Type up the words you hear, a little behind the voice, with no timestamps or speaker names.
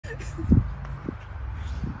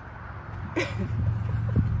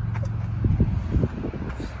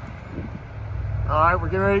All right, we're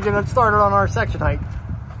getting ready to get started on our section hike.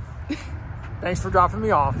 Thanks for dropping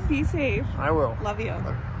me off. Be safe. I will. Love you.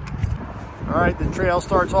 All right, the trail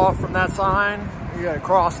starts off from that sign. You gotta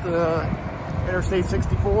cross the Interstate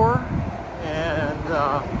 64 and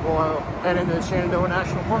we'll head into the Shenandoah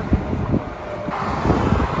National Park.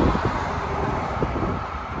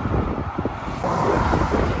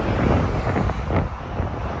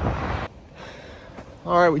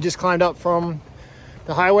 All right, we just climbed up from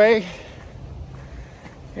the highway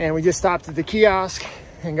and we just stopped at the kiosk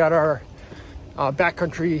and got our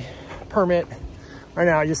backcountry permit. Right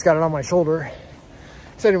now I just got it on my shoulder.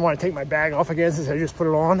 So I didn't want to take my bag off again since I just put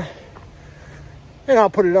it on. And I'll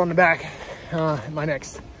put it on the back at my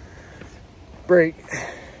next break.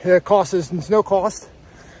 The cost is no cost.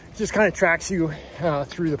 It just kind of tracks you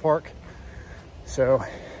through the park. So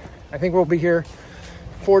I think we'll be here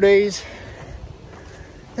 4 days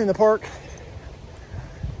in the park.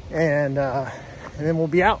 And then we'll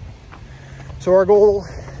be out. So our goal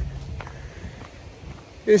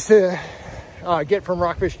is to get from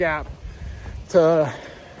Rockfish Gap to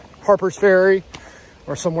Harpers Ferry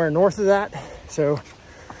or somewhere north of that. So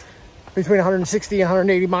between 160 and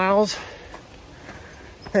 180 miles.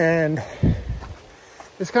 And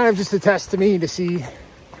it's kind of just a test to me to see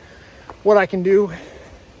what I can do.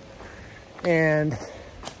 And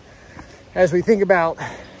as we think about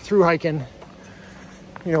through hiking,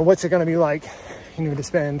 you know, what's it going to be like, you know, to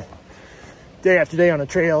spend day after day on a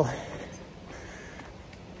trail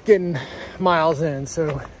getting miles in.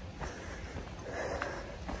 So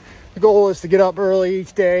the goal is to get up early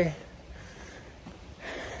each day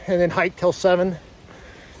and then hike till 7,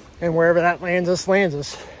 and wherever that lands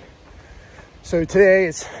us. So today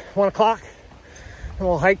it's 1 o'clock and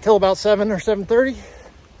we'll hike till about 7 or 7:30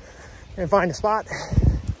 and find a spot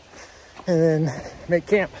and then make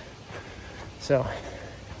camp. So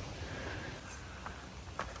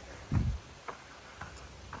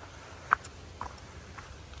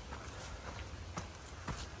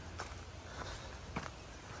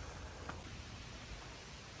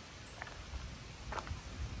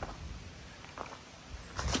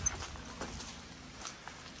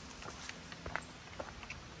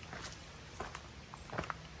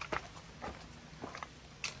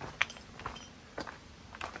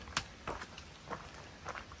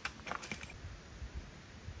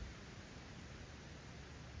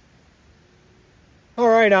all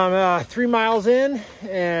right, I'm 3 miles in,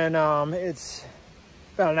 and it's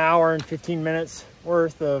about an hour and 15 minutes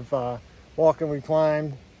worth of walking. We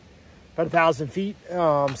climbed about 1,000 feet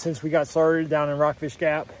since we got started down in Rockfish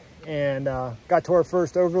Gap, and got to our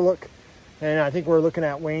first overlook. And I think we're looking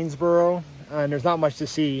at Waynesboro, and there's not much to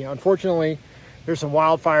see. Unfortunately, there's some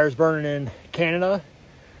wildfires burning in Canada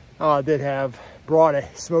that have brought a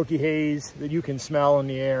smoky haze that you can smell in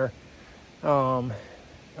the air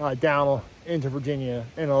down into Virginia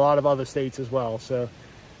and a lot of other states as well. So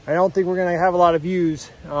I don't think we're going to have a lot of views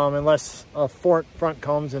unless a front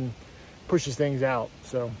comes and pushes things out.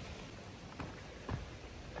 So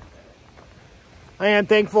I am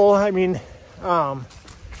thankful. I mean,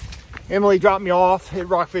 Emily dropped me off at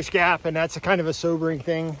Rockfish Gap, and that's a kind of a sobering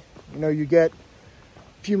thing. You know, you get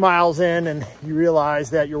a few miles in and you realize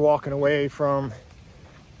that you're walking away from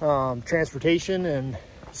transportation and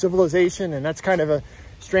civilization, and that's kind of a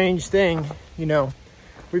strange thing. You know,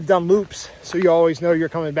 we've done loops, so you always know you're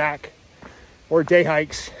coming back, or day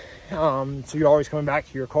hikes, so you're always coming back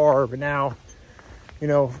to your car. But now, you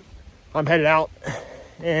know, I'm headed out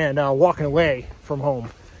and walking away from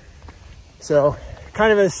home. So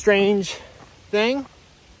kind of a strange thing.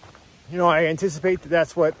 You know, I anticipate that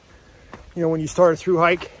that's what, you know, when you start a through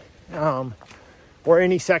hike, or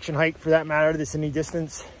any section hike for that matter, that's any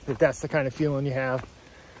distance, that's the kind of feeling you have.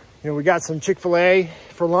 You know, we got some Chick-fil-A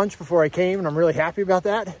for lunch before I came, and I'm really happy about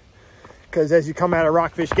that, because as you come out of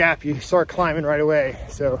Rockfish Gap, you start climbing right away.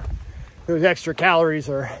 So those extra calories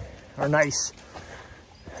are nice.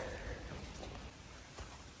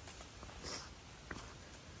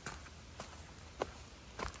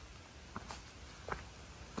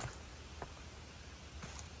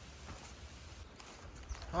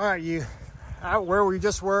 All right, you out where we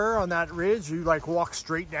just were on that ridge, you like walk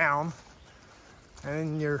straight down, and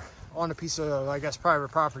then you're on a piece of, I guess, private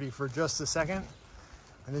property for just a second.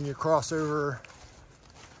 And then you cross over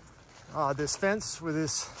this fence with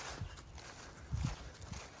this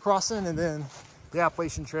crossing, and then the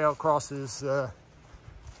Appalachian Trail crosses the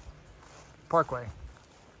parkway.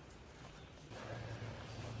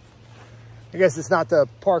 I guess it's not the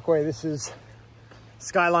parkway, this is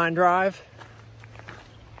Skyline Drive.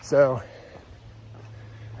 So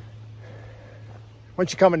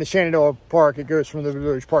once you come into Shenandoah Park, it goes from the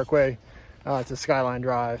Village Parkway to Skyline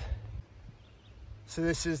Drive. So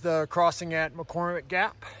this is the crossing at Turk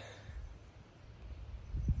Gap.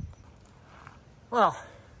 Well,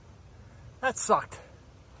 that sucked.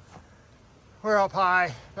 We're up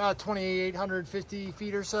high, about 2,850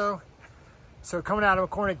 feet or so. So coming out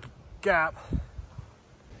of Turk Gap,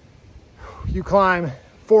 you climb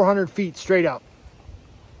 400 feet straight up.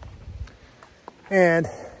 And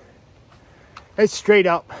it's straight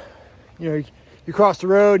up. You know, you cross the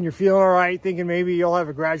road and you're feeling all right, thinking maybe you'll have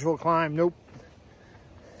a gradual climb. Nope.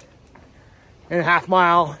 And a half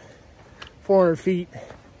mile, 400 feet.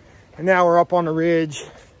 And now we're up on the ridge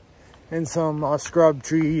and some scrub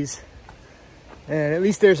trees. And at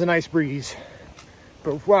least there's a nice breeze.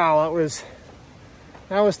 But wow,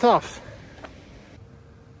 that was tough.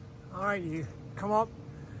 All right, you come up,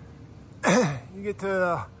 you get to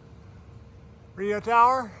the radio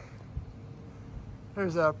tower.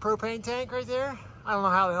 There's a propane tank right there. I don't know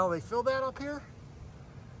how the hell they filled that up here.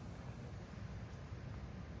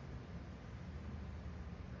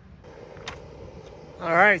 All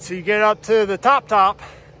right, so you get up to the top,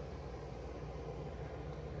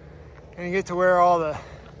 and you get to where all the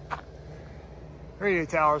radio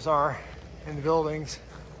towers are in the buildings.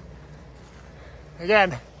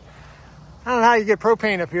 Again, I don't know how you get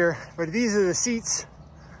propane up here, but these are the seats.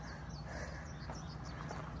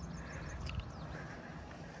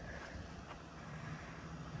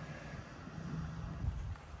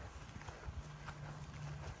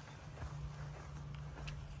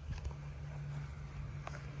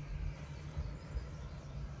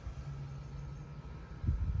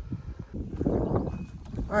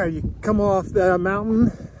 All right, you come off that mountain.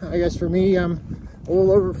 I guess for me, I'm a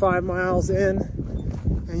little over 5 miles in,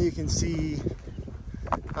 and you can see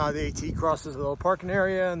the AT crosses a little parking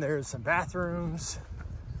area, and there's some bathrooms.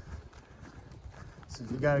 So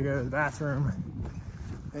if you gotta go to the bathroom,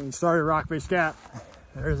 and you start at Rockfish Gap,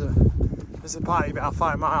 there's a potty about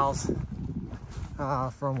 5 miles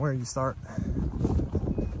from where you start.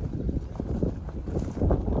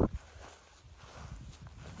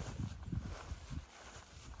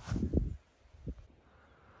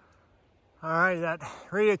 All right, that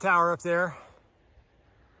radio tower up there,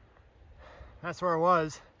 that's where it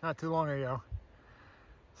was not too long ago.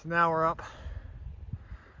 So now we're up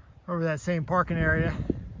over that same parking area,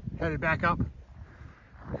 headed back up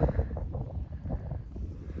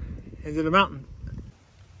into the mountain.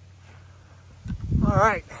 All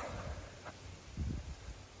right,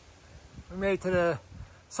 we made it to the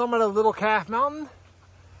summit of Little Calf Mountain.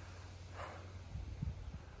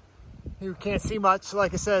 You can't see much,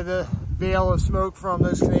 like I said, the veil of smoke from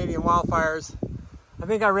those Canadian wildfires. I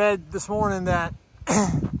think I read this morning that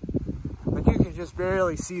like you can just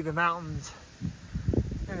barely see the mountains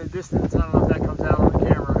in the distance. I don't know if that comes out on the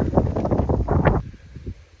camera.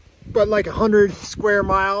 But like 100 square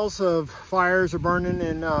miles of fires are burning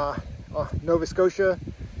in Nova Scotia,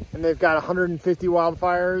 and they've got 150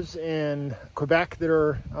 wildfires in Quebec that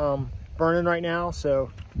are burning right now.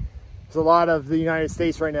 So there's a lot of the United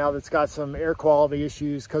States right now that's got some air quality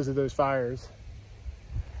issues because of those fires.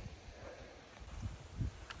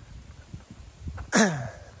 So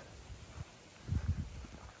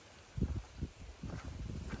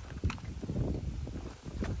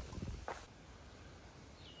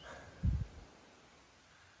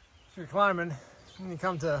you're climbing and you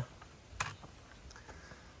come to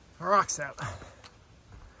a rock step.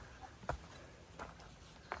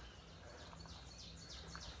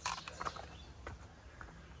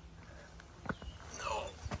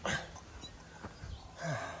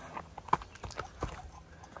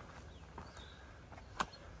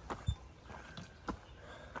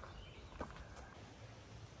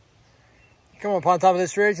 Come up on top of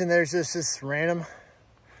this ridge and there's just this random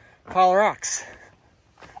pile of rocks.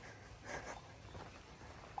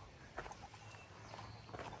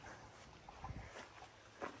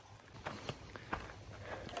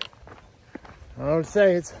 I would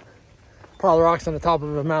say it's a pile of rocks on the top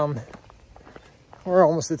of a mountain. We're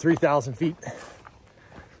almost at 3,000 feet.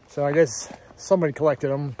 So I guess somebody collected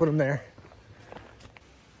them and put them there.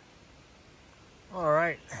 All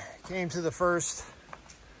right, came to the first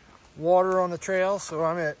water on the trail. So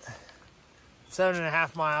I'm at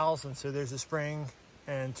 7.5 miles, and so there's a spring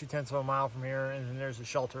and 0.2 of a mile from here, and then there's a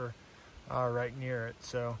shelter right near it.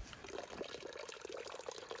 So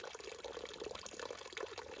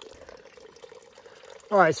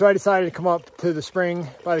all right, so I decided to come up to the spring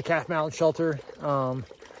by the Calf Mountain shelter.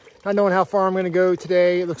 Not knowing how far I'm going to go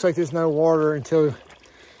today. It looks like there's no water until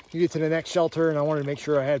you get to the next shelter, and I wanted to make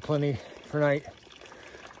sure I had plenty for night.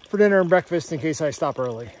 for dinner and breakfast in case I stop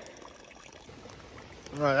early.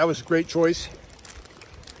 All right, that was a great choice.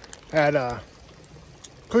 Had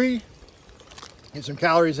cookie, get some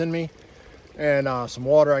calories in me, and some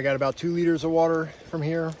water. I got about 2 liters of water from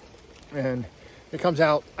here, and it comes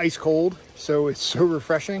out ice cold, so it's so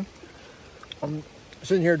refreshing. I'm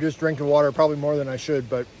sitting here just drinking water, probably more than I should,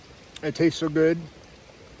 but it tastes so good.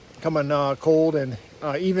 Coming cold, and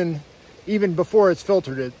even before it's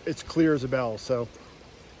filtered, it's clear as a bell. So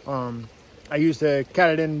I used a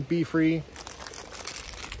Katadyn Be Free.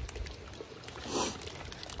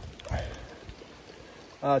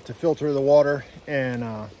 To filter the water,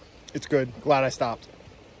 and it's good. Glad I stopped.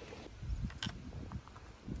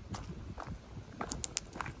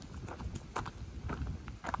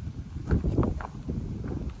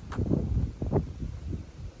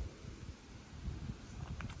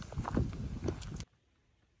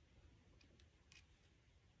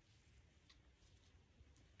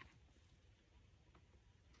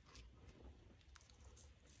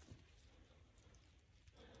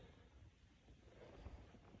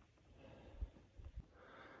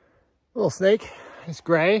 Little snake. It's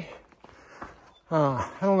gray. I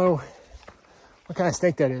don't know what kind of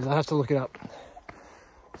snake that is. I'll have to look it up.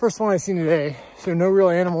 First one I've seen today. So no real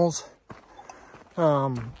animals.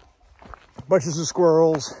 Bunches of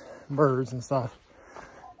squirrels, birds and stuff.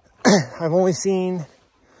 I've only seen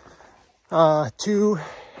 2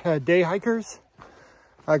 day hikers.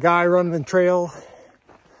 A guy running the trail.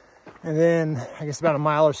 And then I guess about a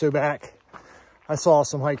mile or so back, I saw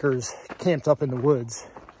some hikers camped up in the woods.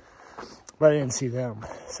 But I didn't see them.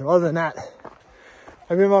 So other than that,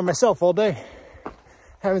 I've been by myself all day.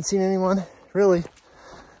 Haven't seen anyone, really.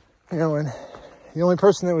 You know, and the only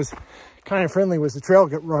person that was kind of friendly was the trail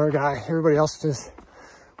runner guy. Everybody else just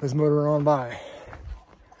was motoring on by.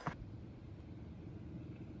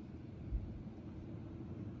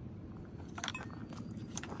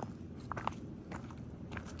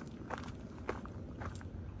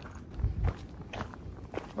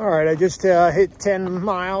 All right, I just hit 10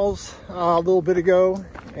 miles a little bit ago,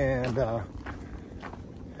 and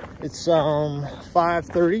it's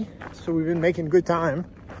 5:30, so we've been making good time.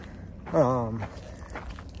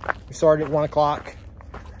 We started at 1 o'clock,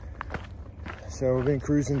 so we've been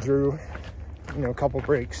cruising through, you know, a couple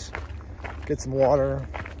breaks, get some water.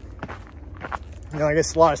 You know, I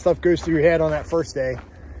guess a lot of stuff goes through your head on that first day,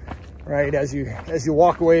 right? As you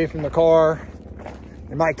walk away from the car.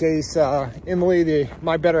 In my case, Emily,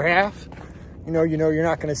 my better half, you know, you're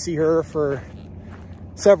not going to see her for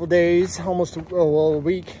several days, almost a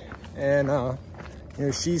week, and you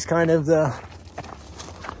know, she's kind of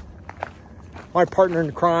my partner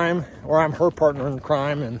in crime, or I'm her partner in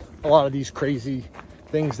crime, and a lot of these crazy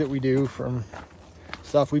things that we do, from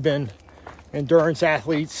stuff we've been endurance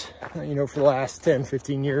athletes, you know, for the last 10,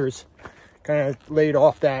 15 years, kind of laid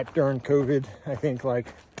off that during COVID, I think, like,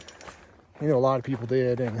 you know, a lot of people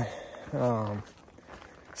did. And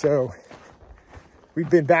so we've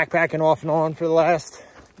been backpacking off and on for the last,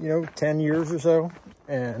 you know, 10 years or so,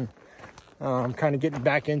 and kind of getting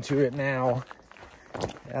back into it now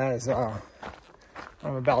as I'm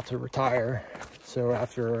about to retire. So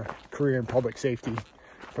after a career in public safety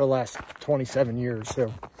for the last 27 years.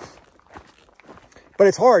 So, but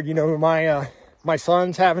it's hard, you know. My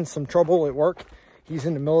son's having some trouble at work. He's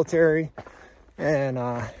in the military. And,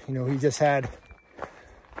 you know, he's just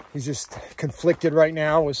conflicted right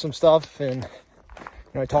now with some stuff. And, you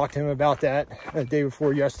know, I talked to him about that the day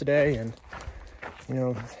before yesterday. And, you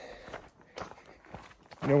know,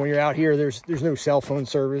 when you're out here, there's no cell phone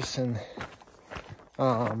service. And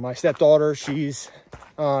my stepdaughter, she's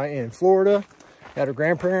in Florida at her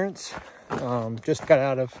grandparents. Just got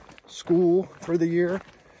out of school for the year.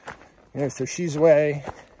 You know, so she's away.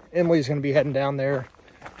 Emily's going to be heading down there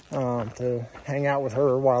to hang out with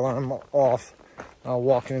her while I'm off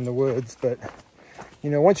walking in the woods. But, you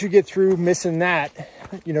know, once you get through missing that,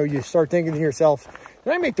 you know, you start thinking to yourself,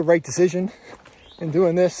 did I make the right decision in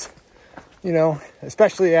doing this? You know,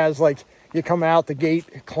 especially as, like, you come out the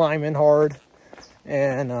gate climbing hard.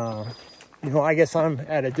 And, you know, I guess I'm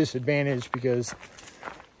at a disadvantage because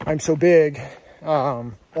I'm so big.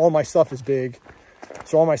 All my stuff is big.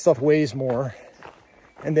 So all my stuff weighs more.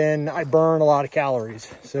 And then I burn a lot of calories.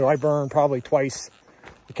 So I burn probably twice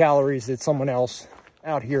the calories that someone else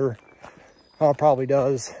out here probably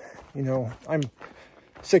does. You know, I'm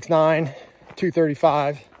 6'9",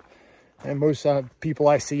 235. And most people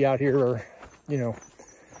I see out here are, you know,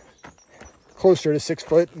 closer to 6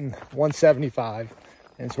 foot and 175.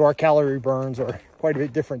 And so our calorie burns are quite a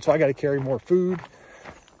bit different. So I got to carry more food,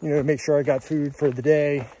 you know, to make sure I got food for the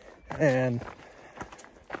day. And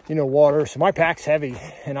you know, water. So my pack's heavy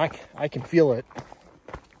and I can feel it.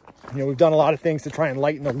 You know, we've done a lot of things to try and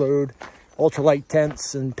lighten the load, ultralight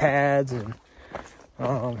tents and pads, and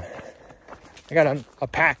I got a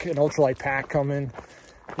pack, an ultralight pack coming,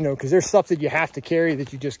 you know, because there's stuff that you have to carry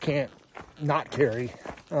that you just can't not carry.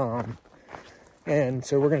 And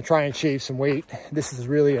so we're going to try and shave some weight. This is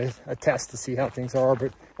really a test to see how things are.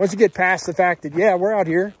 But once you get past the fact that, yeah, we're out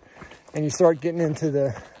here, and you start getting into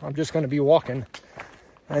the, I'm just going to be walking,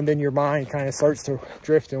 and then your mind kind of starts to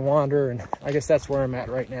drift and wander. And I guess that's where I'm at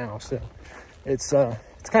right now. So it's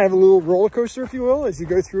kind of a little roller coaster, if you will, as you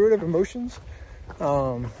go through it, of emotions.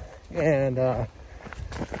 You know,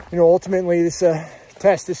 ultimately this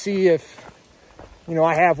test to see if, you know,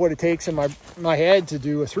 I have what it takes in my head to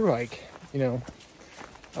do a through hike. You know,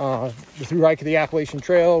 the through hike of the Appalachian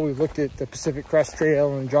Trail. We've looked at the Pacific Crest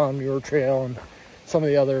Trail and John Muir Trail and some of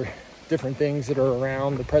the other different things that are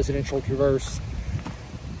around the Presidential Traverse.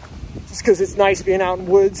 Just because it's nice being out in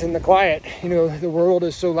the woods and the quiet. You know, the world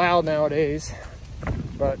is so loud nowadays.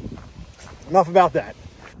 But enough about that.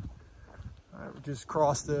 All right, we just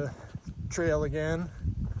crossed the trail again.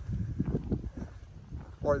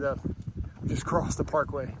 Or we just crossed the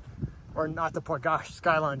parkway. Or not the park, gosh,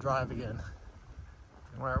 Skyline Drive again.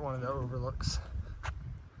 We're at one of the overlooks.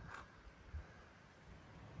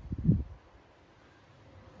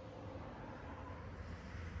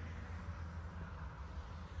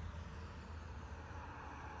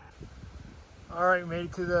 All right, made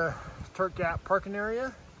it to the Turk Gap parking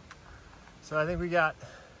area. So I think we got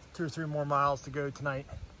 2 or 3 more miles to go tonight,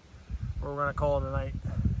 or we're gonna call it a night.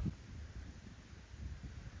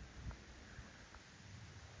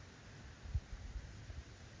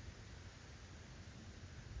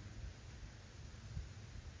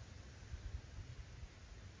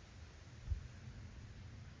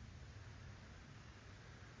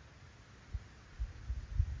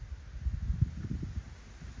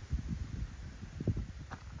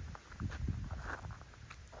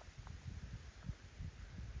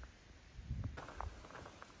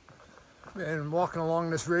 Been walking along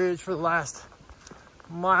this ridge for the last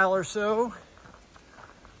mile or so.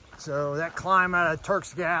 So that climb out of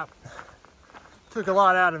Turk's Gap took a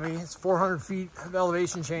lot out of me. It's 400 feet of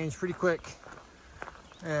elevation change pretty quick.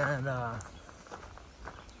 And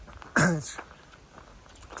it's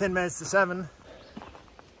 10 minutes to 7.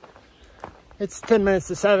 It's 10 minutes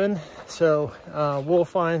to 7. So we'll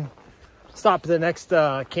stop at the next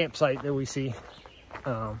campsite that we see.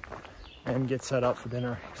 And get set up for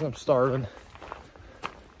dinner because I'm starving.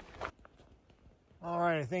 All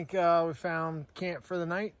right, I think we found camp for the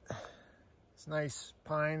night. It's a nice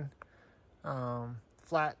pine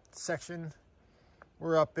flat section.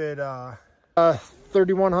 We're up at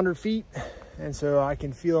 3,100 feet, and so I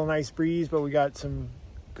can feel a nice breeze, but we got some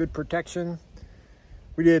good protection.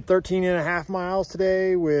 We did 13.5 miles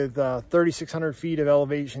today with 3,600 feet of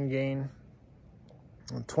elevation gain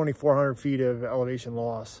and 2,400 feet of elevation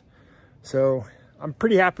loss. So I'm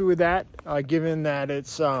pretty happy with that, given that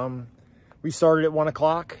it's, we started at 1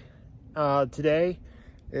 o'clock today.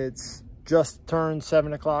 It's just turned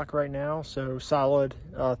 7 o'clock right now, so solid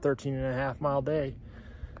 13.5 mile day.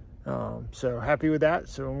 So happy with that.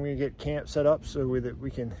 So I'm gonna get camp set up so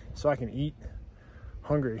I can eat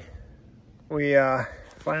hungry. We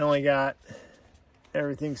finally got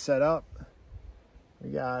everything set up.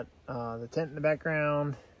 We got the tent in the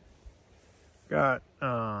background. Got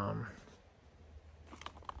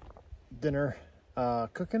dinner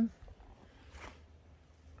cooking.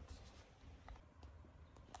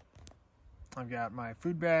 I've got my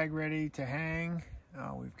food bag ready to hang.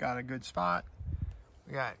 We've got a good spot.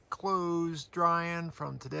 We got clothes drying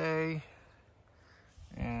from today,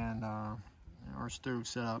 and our stove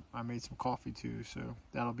set up. I made some coffee too, so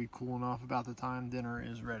that'll be cool enough about the time dinner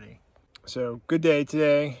is ready. So good day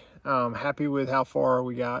today. Happy with how far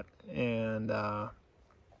we got, and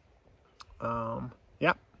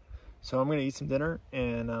yeah. So I'm gonna eat some dinner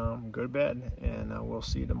and go to bed, and we'll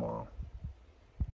see you tomorrow.